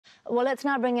Well, let's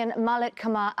now bring in Malik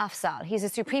Qamar Afzal. He's a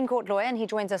Supreme Court lawyer and he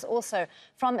joins us also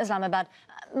from Islamabad.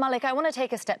 Malik, I want to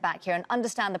take a step back here and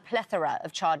understand the plethora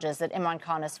of charges that Imran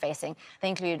Khan is facing. They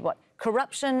include,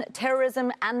 corruption,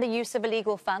 terrorism and the use of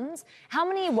illegal funds. How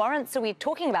many warrants are we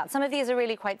talking about? Some of these are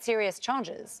really quite serious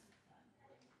charges.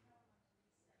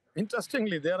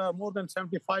 Interestingly, there are more than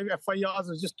 75 FIRs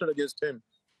registered against him.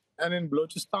 And in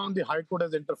Balochistan, the High Court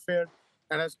has interfered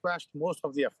and has quashed most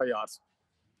of the FIRs.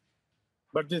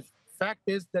 But the fact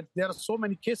is that there are so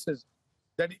many cases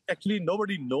that actually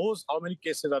nobody knows how many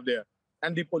cases are there.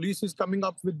 And the police is coming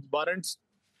up with warrants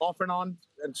off and on,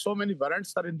 and so many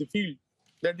warrants are in the field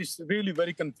that is really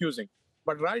very confusing.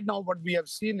 But right now what we have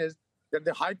seen is that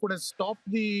the High Court has stopped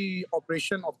the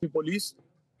operation of the police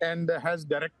and has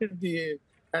directed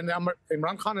and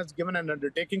Imran Khan has given an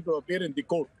undertaking to appear in the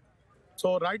court.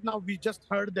 So right now we just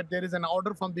heard that there is an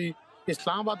order from the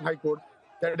Islamabad High Court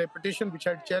that a petition which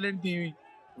had challenged the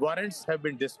warrants have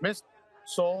been dismissed.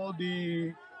 So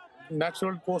the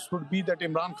natural course would be that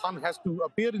Imran Khan has to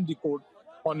appear in the court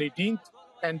on 18th.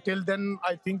 Until then,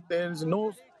 I think there's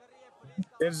no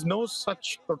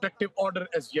such protective order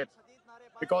as yet,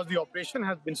 because the operation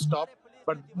has been stopped,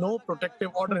 but no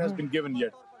protective order has been given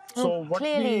yet. So what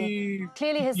clearly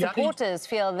his supporters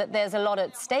feel that there's a lot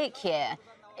at stake here.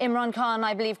 Imran Khan,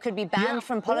 I believe, could be banned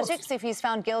from politics if he's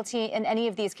found guilty in any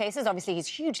of these cases. Obviously, he's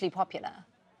hugely popular.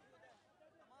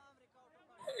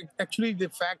 Actually, the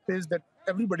fact is that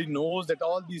everybody knows that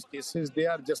all these cases, they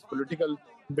are just political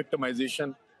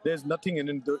victimization. There's nothing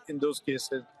in those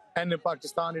cases. And in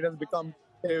Pakistan, it has become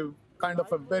a kind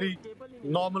of a very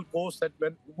normal course that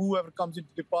when whoever comes into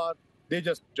the power, they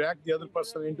just drag the other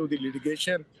person into the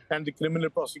litigation and the criminal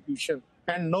prosecution,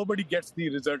 and nobody gets the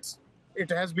results. It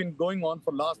has been going on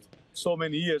for last so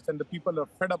many years, and the people are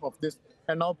fed up of this.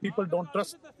 And now people don't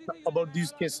trust about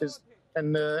these cases,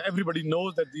 and everybody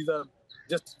knows that these are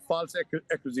just false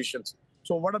accusations.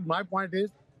 So my point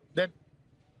is that,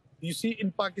 you see,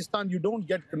 in Pakistan, you don't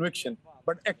get conviction,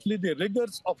 but actually the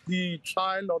rigors of the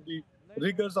trial or the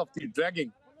rigors of the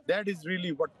dragging, that is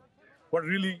really what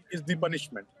really is the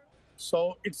punishment.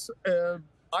 So it's,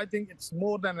 I think it's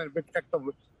more than an act of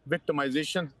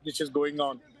victimization which is going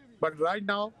on. But right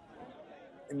now,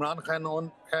 Imran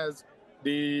Khan has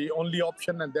the only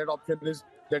option, and that option is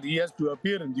that he has to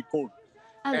appear in the court.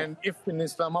 And if in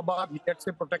Islamabad he gets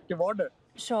a protective order,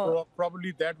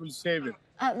 probably that will save him.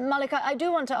 Malik, I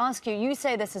do want to ask you, you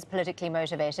say this is politically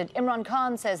motivated. Imran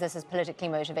Khan says this is politically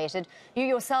motivated. You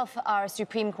yourself are a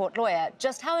Supreme Court lawyer.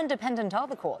 Just how independent are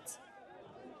the courts?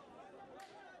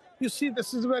 You see,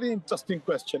 this is a very interesting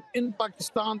question. In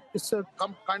Pakistan, it's a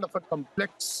kind of a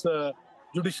complex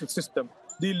judicial system.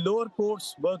 The lower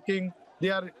courts working, they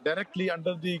are directly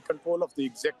under the control of the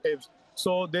executives.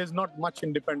 So there's not much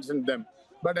independence in them.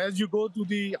 But as you go to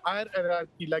the higher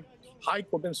hierarchy, like High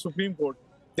Court and Supreme Court,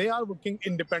 they are working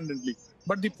independently.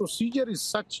 But the procedure is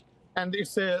such, and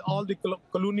it's all the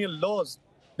colonial laws,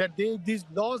 that these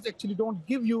laws actually don't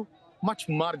give you much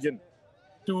margin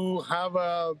to have,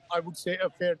 I would say, a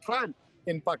fair trial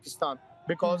in Pakistan,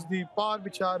 because the power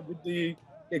which are with the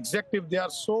executive, they are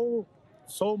so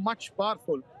much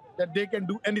powerful that they can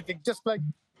do anything. Just like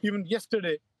even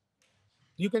yesterday,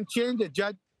 you can change a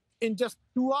judge in just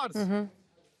 2 hours.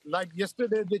 Like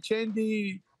yesterday, they changed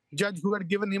the judge who had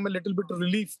given him a little bit of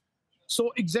relief.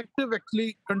 So executive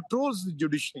actually controls the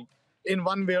judiciary in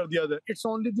one way or the other. It's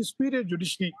only the superior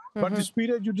judiciary, but the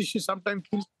superior judiciary sometimes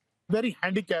feels very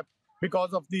handicapped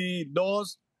because of the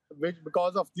laws,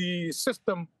 because of the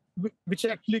system which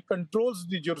actually controls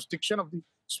the jurisdiction of the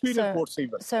superior courts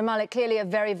even. So, Malik, clearly a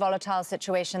very volatile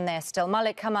situation there still.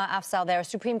 Malik Qamar Afzal there, a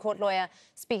Supreme Court lawyer,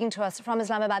 speaking to us from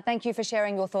Islamabad. Thank you for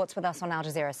sharing your thoughts with us on Al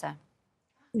Jazeera, sir.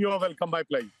 You are welcome. My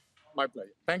pleasure. My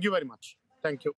pleasure. Thank you very much. Thank you.